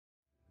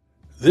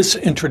This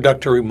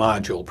introductory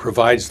module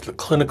provides the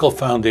clinical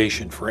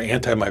foundation for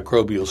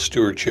antimicrobial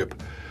stewardship,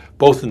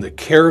 both in the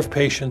care of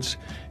patients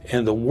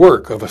and the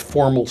work of a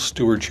formal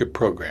stewardship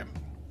program.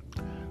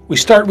 We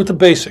start with the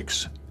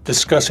basics,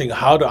 discussing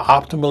how to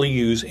optimally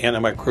use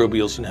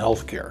antimicrobials in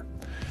healthcare.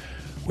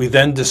 We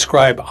then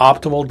describe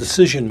optimal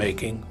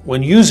decision-making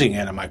when using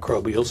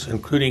antimicrobials,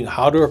 including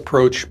how to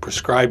approach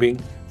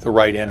prescribing the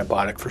right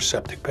antibiotic for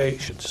septic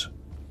patients.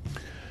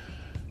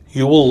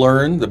 You will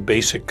learn the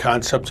basic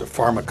concepts of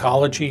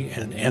pharmacology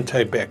and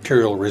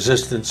antibacterial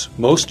resistance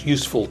most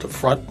useful to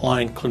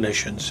frontline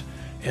clinicians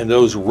and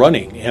those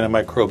running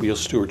antimicrobial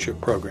stewardship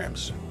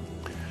programs.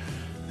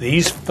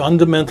 These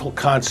fundamental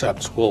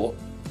concepts will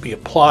be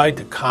applied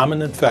to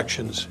common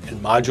infections in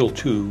Module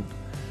 2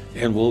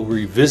 and we'll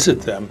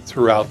revisit them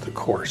throughout the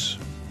course.